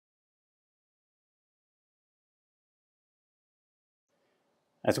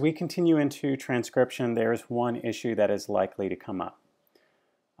As we continue into transcription, there's one issue that is likely to come up.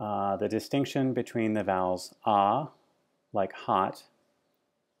 The distinction between the vowels ah, like hot,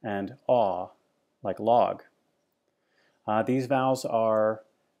 and aw, like log. These vowels are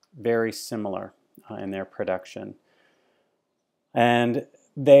very similar in their production. And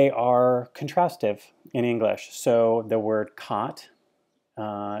they are contrastive in English. So the word cot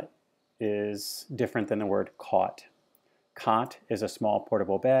is different than the word caught. Cot is a small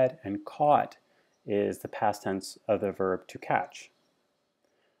portable bed, and caught is the past tense of the verb to catch.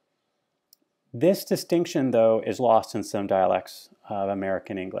 This distinction, though, is lost in some dialects of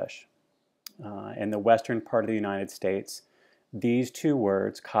American English. In the western part of the United States, these two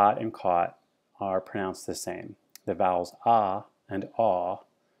words, cot and caught, are pronounced the same. The vowels ah and aw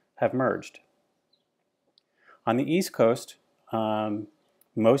have merged. On the East Coast,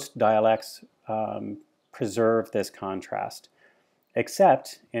 most dialects preserve this contrast,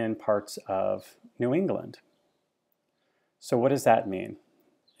 except in parts of New England. So what does that mean?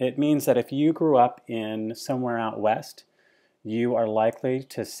 It means that if you grew up in somewhere out west, you are likely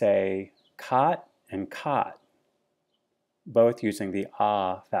to say cot and cot, both using the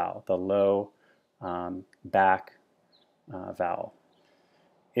ah vowel, the low back vowel.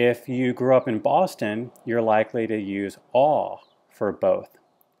 If you grew up in Boston, you're likely to use aw for both,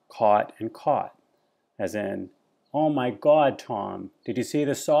 caught and caught, as in, oh my God, Tom, did you see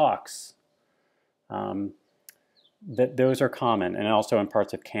the socks? Those are common, and also in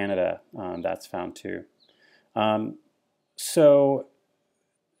parts of Canada that's found too. So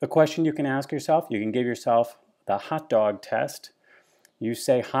the question you can ask yourself, you can give yourself the hot dog test. You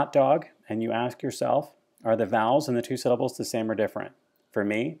say hot dog, and you ask yourself, are the vowels in the two syllables the same or different? For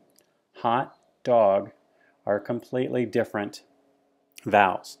me, hot dog are completely different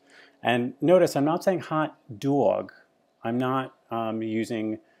vowels. And notice I'm not saying hot dog. I'm not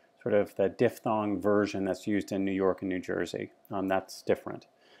using sort of the diphthong version that's used in New York and New Jersey. That's different.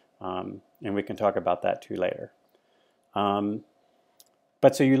 And we can talk about that too later.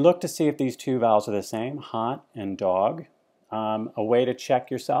 But so you look to see if these two vowels are the same, hot and dog. A way to check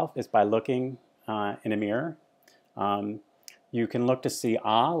yourself is by looking in a mirror. You can look to see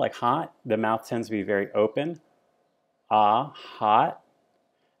ah, like hot. The mouth tends to be very open. Ah, hot.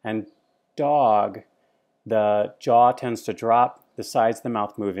 And dog, the jaw tends to drop. The sides of the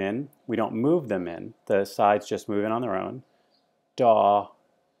mouth move in. We don't move them in. The sides just move in on their own. Daw,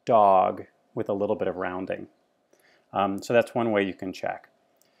 dog, with a little bit of rounding. So that's one way you can check.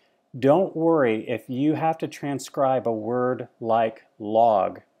 Don't worry if you have to transcribe a word like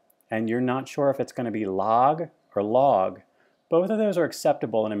log and you're not sure if it's going to be log or log. Both of those are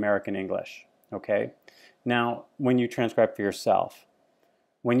acceptable in American English. Okay? Now, when you transcribe for yourself,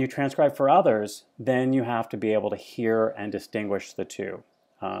 when you transcribe for others, then you have to be able to hear and distinguish the two.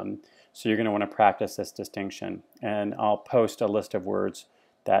 So you're going to want to practice this distinction. And I'll post a list of words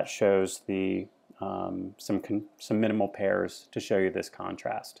that shows the some minimal pairs to show you this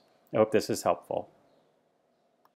contrast. I hope this is helpful.